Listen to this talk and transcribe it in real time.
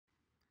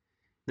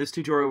This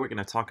tutorial we're going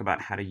to talk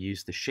about how to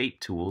use the shape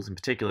tools, in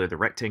particular the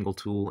rectangle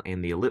tool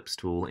and the ellipse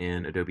tool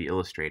in Adobe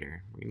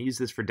Illustrator. We're going to use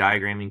this for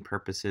diagramming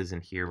purposes,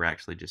 and here we're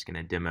actually just going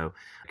to demo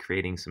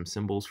creating some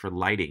symbols for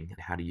lighting and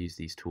how to use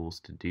these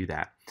tools to do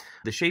that.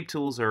 The shape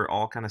tools are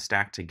all kind of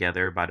stacked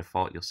together. By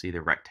default you'll see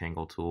the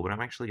rectangle tool, but I'm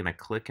actually going to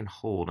click and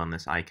hold on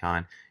this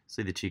icon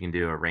so that you can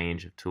do a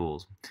range of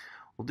tools.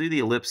 We'll do the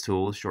ellipse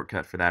tool. The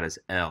shortcut for that is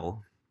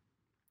L.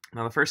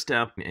 Now the first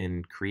step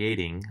in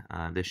creating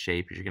this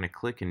shape is you're going to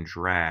click and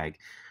drag,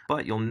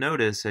 but you'll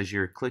notice as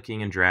you're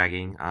clicking and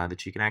dragging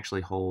that you can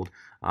actually hold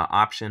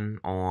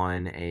Option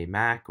on a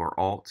Mac or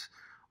Alt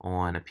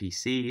on a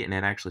PC, and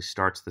it actually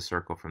starts the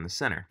circle from the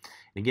center.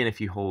 And again,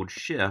 if you hold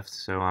Shift,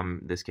 so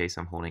in this case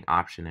I'm holding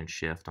Option and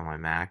Shift on my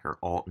Mac or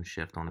Alt and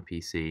Shift on a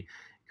PC,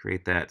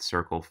 create that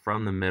circle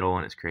from the middle,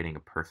 and it's creating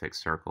a perfect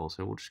circle.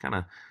 So we'll just kind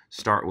of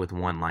start with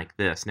one like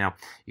this. Now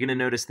you're going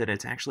to notice that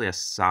it's actually a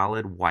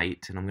solid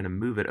white, and I'm going to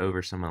move it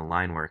over some of the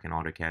line work in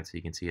AutoCAD so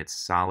you can see it's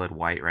solid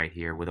white right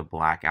here with a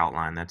black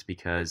outline. That's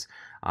because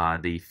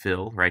the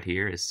fill right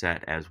here is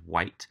set as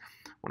white.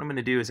 What I'm going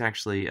to do is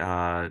actually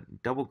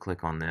double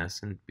click on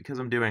this, and because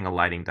I'm doing a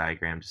lighting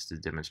diagram just as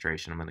a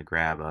demonstration, I'm going to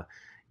grab a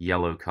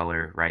yellow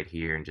color right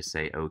here and just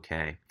say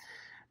OK.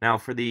 Now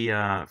for the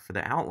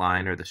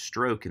outline, or the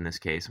stroke in this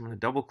case, I'm going to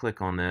double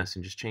click on this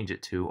and just change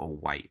it to a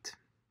white.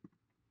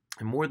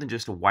 And more than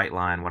just a white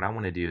line, what I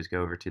want to do is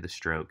go over to the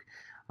stroke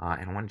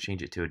and I want to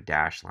change it to a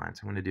dash line.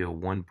 So I'm going to do a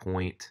 1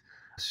 point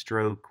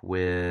stroke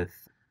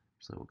with,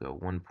 so we'll go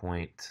 1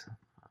 point,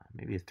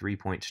 maybe a 3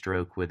 point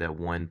stroke with a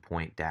 1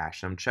 point dash.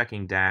 So I'm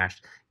checking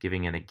dash,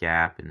 giving it a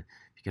gap, and if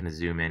you kind of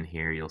zoom in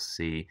here, you'll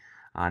see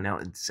now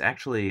it's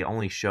actually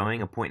only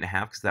showing a 1.5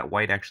 because that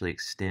white actually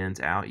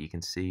extends out. You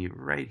can see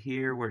right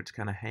here where it's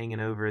kind of hanging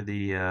over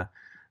the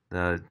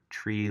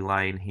tree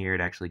line here.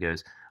 It actually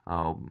goes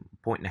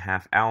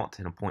 1.5 out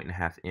and a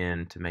 1.5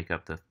 in to make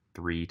up the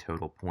 3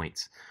 total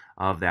points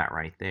of that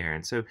right there.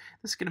 And so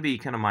this is going to be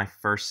kind of my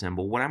first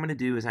symbol. What I'm going to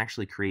do is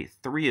actually create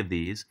 3 of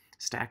these,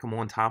 stack them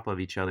on top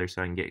of each other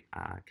so I can get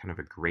kind of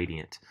a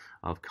gradient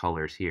of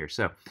colors here.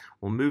 So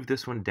we'll move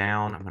this one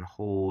down. I'm going to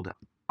hold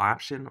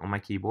Option on my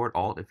keyboard,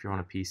 Alt if you're on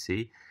a PC,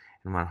 and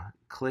I'm going to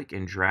click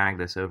and drag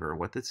this over.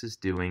 What this is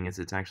doing is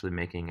it's actually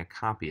making a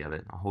copy of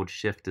it. I'll hold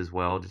Shift as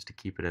well just to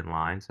keep it in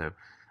line. So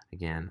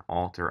again,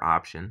 Alt or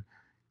Option,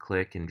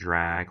 click and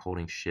drag,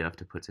 holding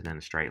Shift, it puts it in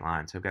a straight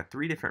line. So I've got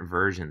 3 different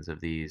versions of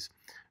these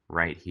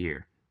right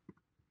here.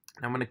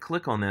 And I'm going to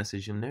click on this.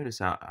 As you'll notice,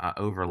 I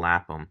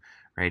overlap them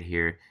right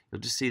here.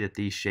 You'll just see that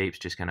these shapes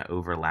just kind of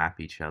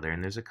overlap each other,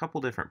 and there's a couple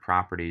different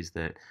properties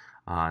that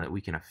that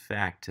we can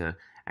affect to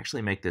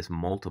actually make this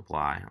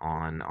multiply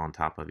on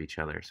top of each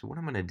other. So what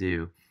I'm going to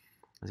do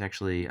is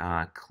actually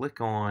click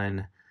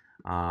on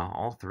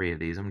all 3 of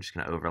these. I'm just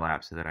going to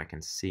overlap so that I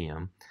can see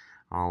them.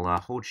 I'll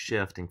hold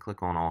Shift and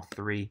click on all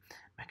 3.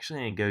 I'm actually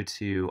going to go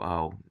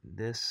to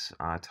this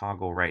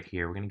toggle right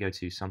here. We're going to go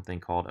to something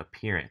called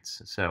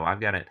Appearance. So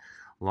I've got it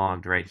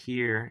logged right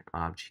here,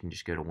 but you can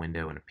just go to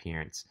Window and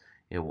Appearance.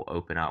 It will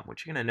open up.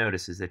 What you're going to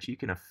notice is that you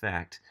can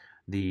affect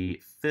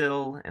the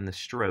fill and the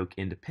stroke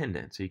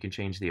independent. So you can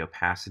change the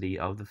opacity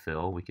of the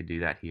fill. We could do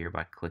that here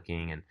by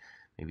clicking and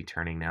maybe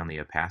turning down the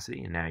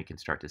opacity, and now you can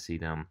start to see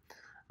them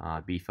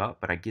beef up.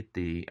 But I keep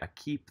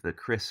the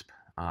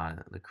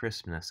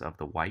crispness of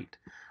the white.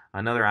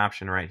 Another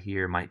option right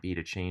here might be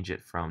to change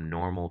it from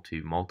normal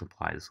to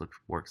multiply. This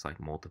works like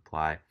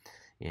multiply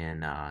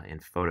in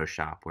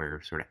Photoshop, where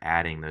we're sort of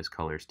adding those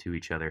colors to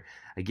each other.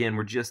 Again,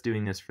 we're just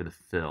doing this for the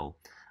fill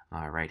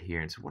right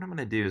here. And so what I'm going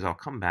to do is I'll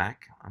come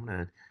back. I'm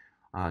going to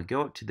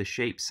go up to the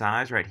shape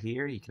size right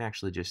here. You can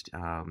actually just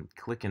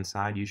click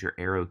inside, use your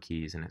arrow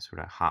keys, and it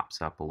sort of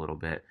hops up a little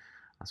bit.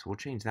 So we'll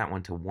change that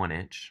one to 1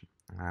 inch.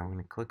 I'm going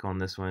to click on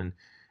this one,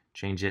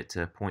 change it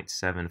to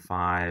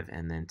 0.75,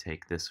 and then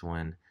take this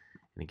one.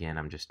 And again,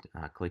 I'm just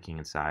clicking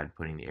inside,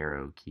 putting the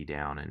arrow key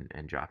down,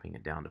 and dropping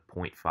it down to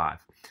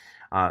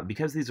 0.5.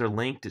 Because these are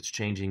linked, it's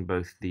changing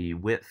both the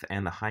width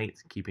and the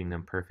height, keeping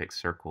them perfect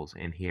circles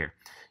in here.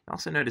 You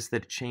also notice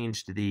that it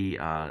changed the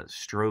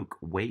stroke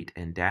weight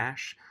and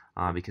dash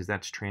because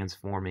that's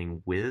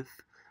transforming with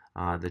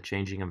the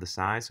changing of the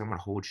size. So I'm going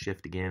to hold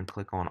Shift again,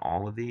 click on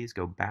all of these,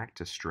 go back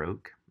to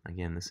stroke.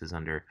 Again, this is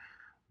under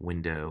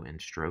Window and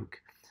Stroke.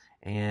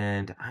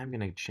 And I'm going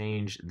to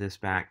change this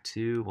back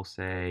to, we'll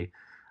say,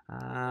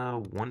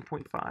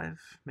 1.5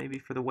 maybe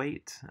for the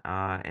weight,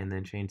 and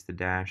then change the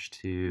dash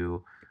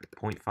to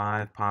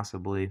 0.5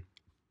 possibly. You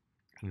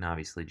can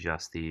obviously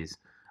adjust these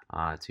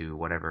to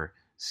whatever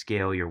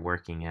scale you're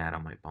working at. I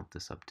might bump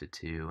this up to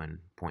 2 and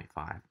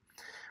 0.5.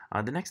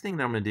 The next thing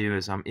that I'm going to do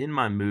is I'm in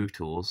my Move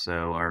tools,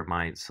 or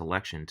my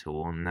Selection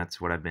tool, and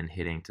that's what I've been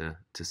hitting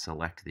to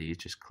select these,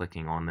 just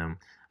clicking on them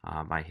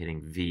by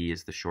hitting V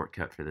is the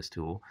shortcut for this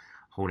tool,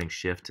 holding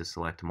Shift to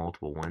select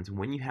multiple ones. And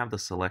when you have the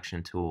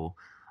Selection tool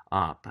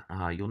up,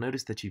 you'll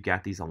notice that you've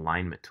got these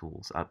alignment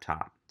tools up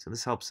top. So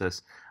this helps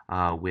us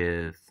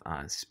with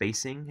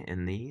spacing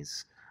in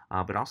these,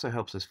 but also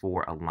helps us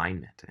for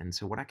alignment. And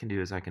so what I can do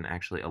is I can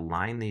actually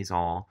align these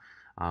all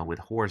with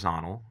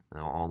horizontal.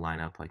 They'll all line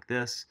up like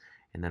this.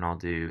 and then I'll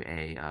do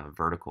a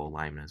vertical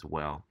alignment as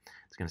well.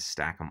 It's going to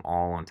stack them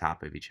all on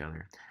top of each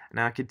other.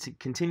 Now I could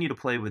continue to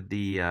play with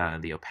the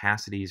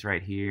opacities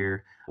right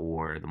here,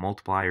 or the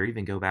multiply, or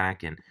even go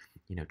back and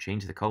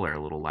change the color a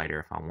little lighter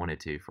if I wanted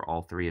to for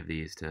all three of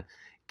these to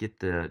get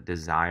the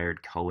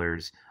desired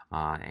colors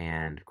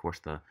and of course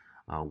the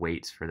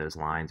weights for those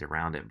lines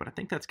around it. But I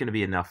think that's going to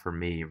be enough for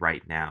me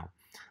right now.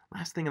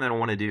 Last thing that I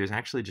want to do is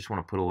actually just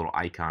want to put a little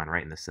icon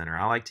right in the center.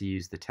 I like to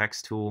use the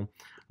text tool.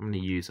 I'm going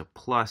to use a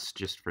plus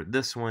just for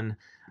this one.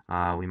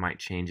 We might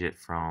change it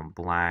from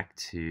black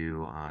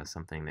to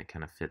something that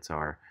kind of fits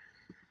our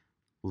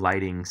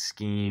lighting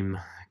scheme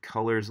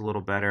colors a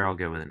little better. I'll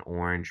go with an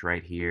orange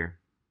right here.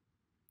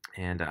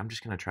 And I'm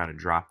just going to try to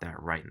drop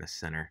that right in the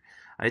center.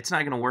 It's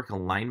not going to work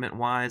alignment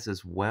wise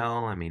as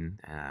well. I mean,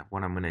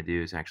 what I'm going to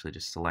do is actually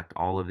just select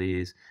all of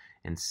these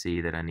and see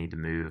that I need to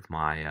move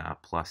my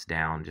plus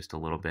down just a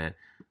little bit.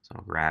 So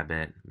I'll grab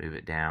it, move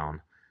it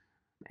down,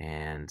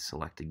 and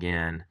select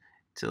again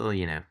till,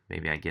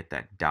 maybe I get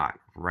that dot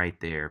right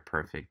there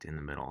perfect in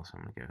the middle. So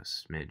I'm going to go a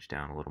smidge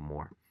down a little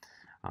more.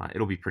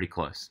 It'll be pretty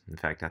close. In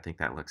fact, I think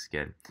that looks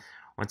good.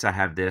 Once I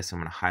have this, I'm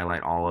going to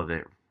highlight all of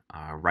it,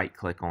 right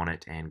click on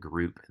it, and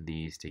group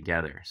these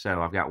together.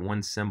 So I've got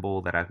one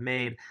symbol that I've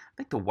made. I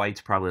think the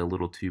white's probably a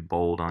little too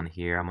bold on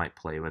here. I might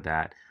play with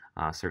that.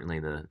 Certainly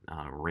the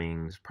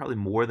rings, probably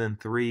more than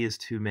 3 is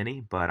too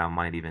many, but I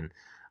might even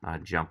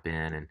jump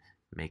in and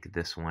make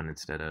this one,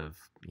 instead of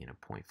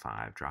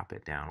 0.5, drop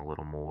it down a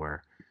little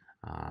more.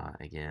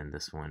 Again,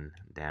 this one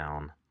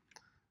down,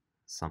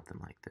 something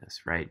like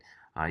this, right?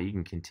 You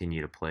can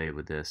continue to play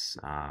with this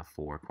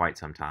for quite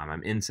some time.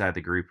 I'm inside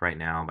the group right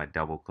now by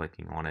double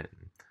clicking on it.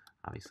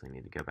 Obviously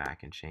need to go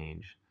back and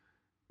change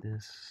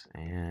this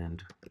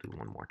and do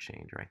one more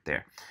change right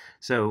there.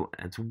 So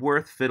it's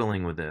worth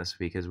fiddling with this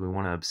because we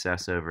want to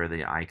obsess over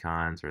the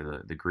icons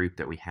or the group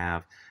that we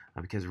have,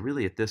 because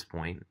really at this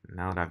point,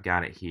 now that I've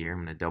got it here,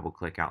 I'm going to double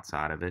click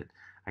outside of it.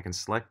 I can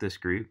select this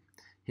group,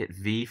 hit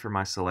V for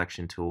my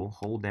selection tool,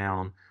 hold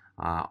down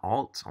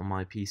Alt on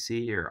my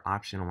PC or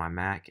Option on my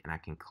Mac, and I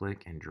can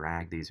click and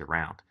drag these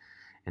around.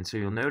 And so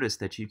you'll notice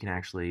that you can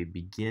actually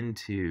begin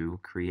to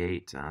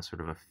create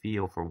sort of a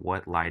feel for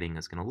what lighting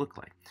is going to look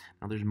like.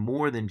 Now there's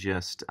more than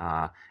just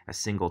a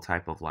single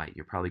type of light.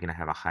 You're probably going to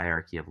have a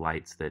hierarchy of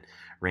lights that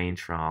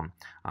range from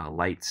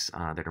lights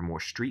that are more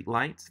street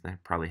lights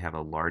that probably have a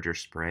larger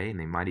spray, and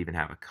they might even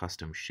have a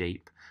custom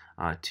shape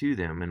to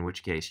them, in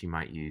which case you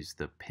might use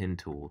the pen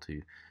tool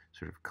to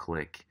sort of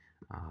click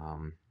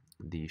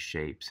these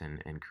shapes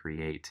and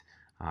create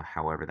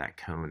however that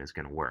cone is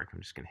going to work.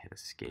 I'm just going to hit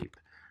escape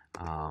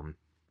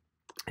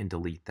and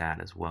delete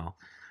that as well.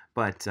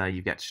 But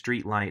you've got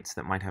street lights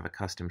that might have a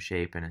custom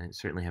shape and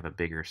certainly have a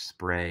bigger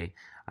spray.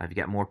 You've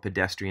got more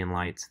pedestrian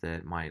lights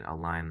that might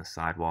align the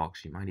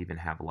sidewalks. You might even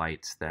have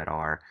lights that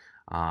are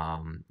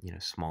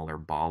smaller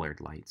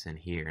bollard lights in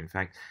here. In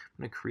fact,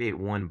 I'm going to create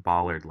one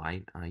bollard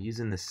light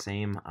using the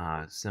same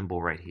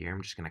symbol right here.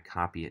 I'm just going to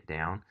copy it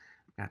down.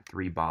 I've got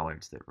 3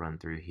 bollards that run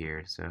through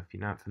here. So if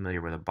you're not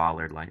familiar with a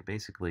bollard light,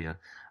 basically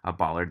a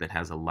bollard that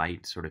has a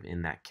light sort of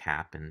in that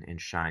cap and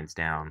shines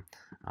down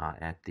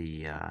at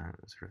the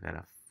sort of at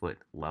a foot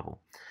level.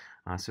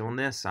 So on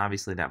this,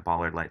 obviously that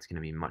bollard light's going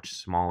to be much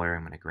smaller.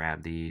 I'm going to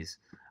grab these,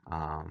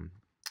 go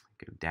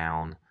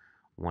down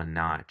 1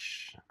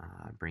 notch,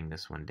 bring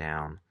this one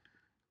down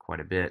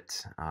quite a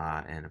bit,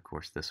 and of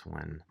course this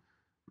one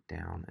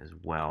down as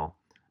well.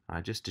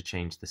 Just to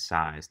change the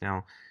size.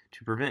 Now,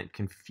 to prevent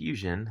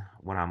confusion,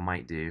 what I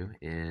might do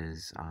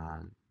is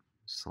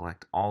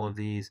select all of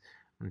these.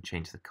 I'm going to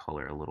change the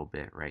color a little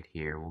bit right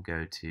here. We'll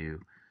go to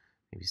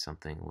maybe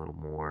something a little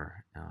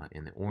more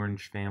in the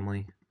orange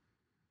family.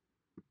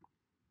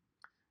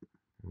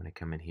 I'm going to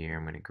come in here.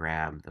 I'm going to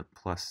grab the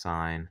plus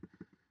sign,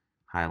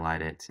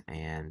 highlight it,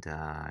 and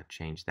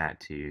change that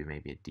to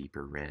maybe a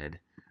deeper red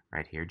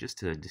right here, just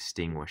to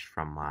distinguish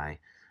from my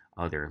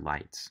other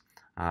lights.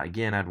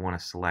 Again, I'd want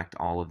to select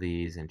all of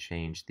these and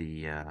change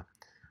the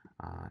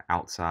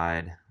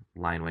outside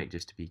line weight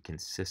just to be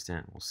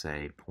consistent. We'll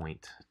say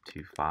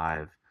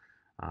 0.25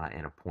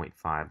 and a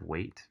 0.5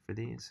 weight for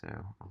these. So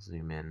I'll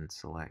zoom in and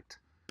select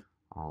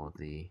all of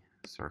the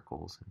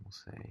circles, and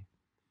we'll say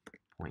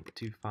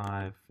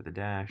 0.25 for the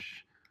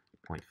dash,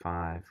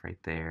 0.5 right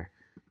there,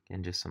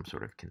 and just some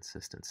sort of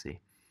consistency.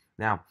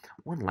 Now,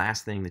 one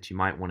last thing that you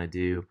might want to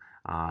do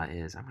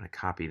is I'm going to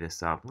copy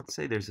this up. Let's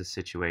say there's a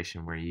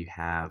situation where you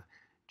have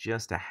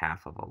just a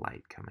half of a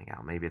light coming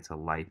out. Maybe it's a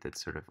light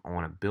that's sort of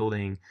on a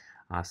building,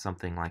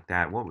 something like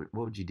that. What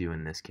would you do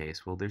in this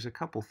case? Well, there's a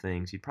couple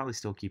things. You'd probably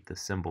still keep the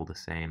symbol the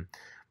same.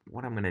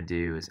 What I'm going to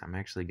do is I'm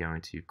actually going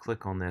to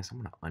click on this.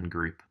 I'm going to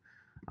ungroup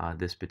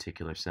this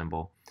particular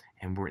symbol,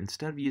 and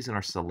instead of using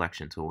our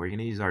selection tool, we're going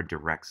to use our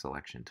direct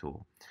selection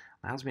tool.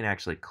 It allows me to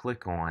actually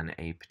click on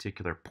a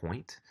particular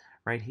point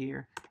right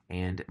here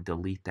and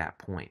delete that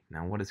point.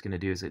 Now what it's going to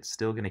do is it's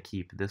still going to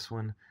keep this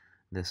one,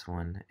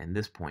 and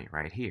this point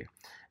right here.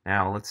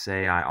 Now let's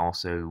say I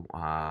also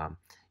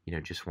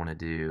just want to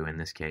do, in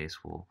this case,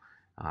 we'll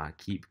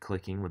keep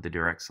clicking with the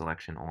direct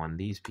selection on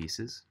these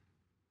pieces,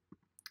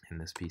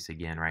 and this piece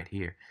again right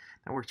here.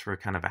 That works for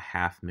kind of a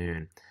half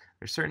moon.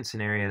 There's certain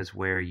scenarios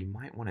where you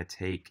might want to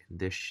take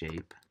this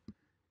shape,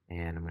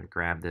 and I'm going to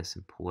grab this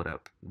and pull it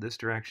up this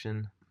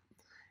direction.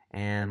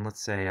 And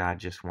let's say I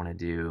just want to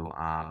do,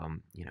 a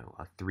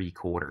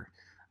 3/4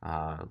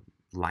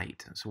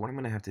 light. So what I'm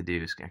going to have to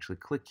do is actually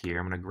click here.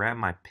 I'm going to grab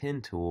my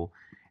pen tool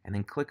and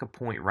then click a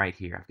point right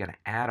here. I've got to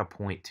add a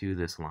point to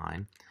this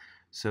line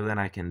so that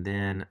I can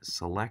then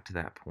select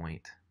that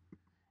point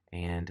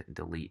and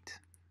delete.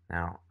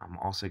 Now I'm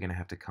also going to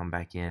have to come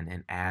back in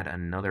and add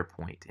another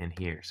point in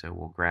here. So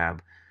we'll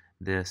grab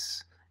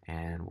this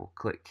and we'll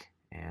click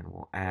and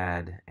we'll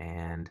add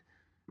and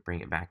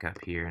bring it back up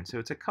here. And so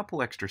it's a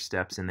couple extra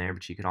steps in there,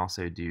 but you could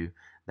also do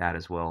that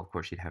as well. Of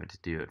course, you'd have to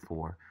do it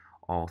for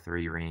all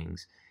 3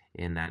 rings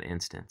in that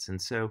instance.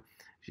 And so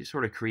you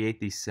sort of create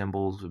these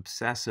symbols,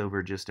 obsess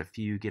over just a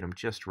few, get them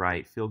just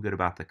right, feel good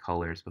about the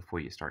colors before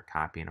you start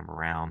copying them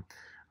around.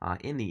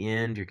 In the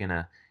end, you're going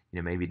to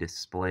maybe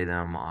display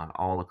them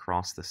all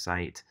across the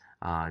site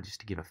just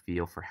to give a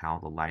feel for how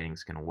the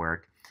lighting's going to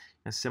work.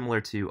 Now, similar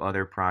to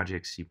other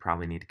projects, you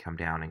probably need to come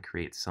down and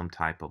create some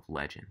type of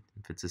legend.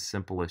 If it's as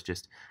simple as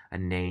just a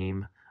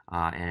name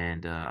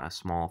and a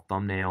small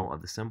thumbnail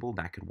of the symbol,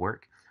 that could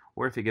work.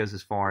 Or if it goes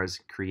as far as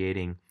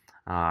creating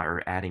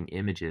or adding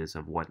images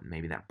of what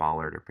maybe that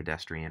bollard or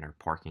pedestrian or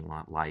parking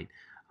lot light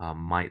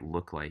might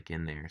look like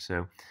in there.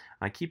 So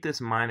keep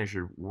this in mind as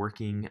you're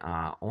working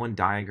on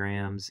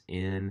diagrams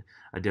in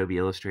Adobe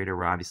Illustrator.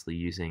 We're obviously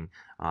using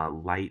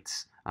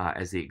lights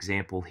as the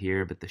example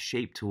here, but the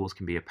shape tools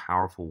can be a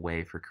powerful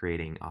way for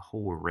creating a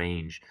whole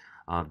range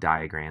of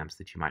diagrams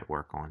that you might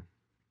work on.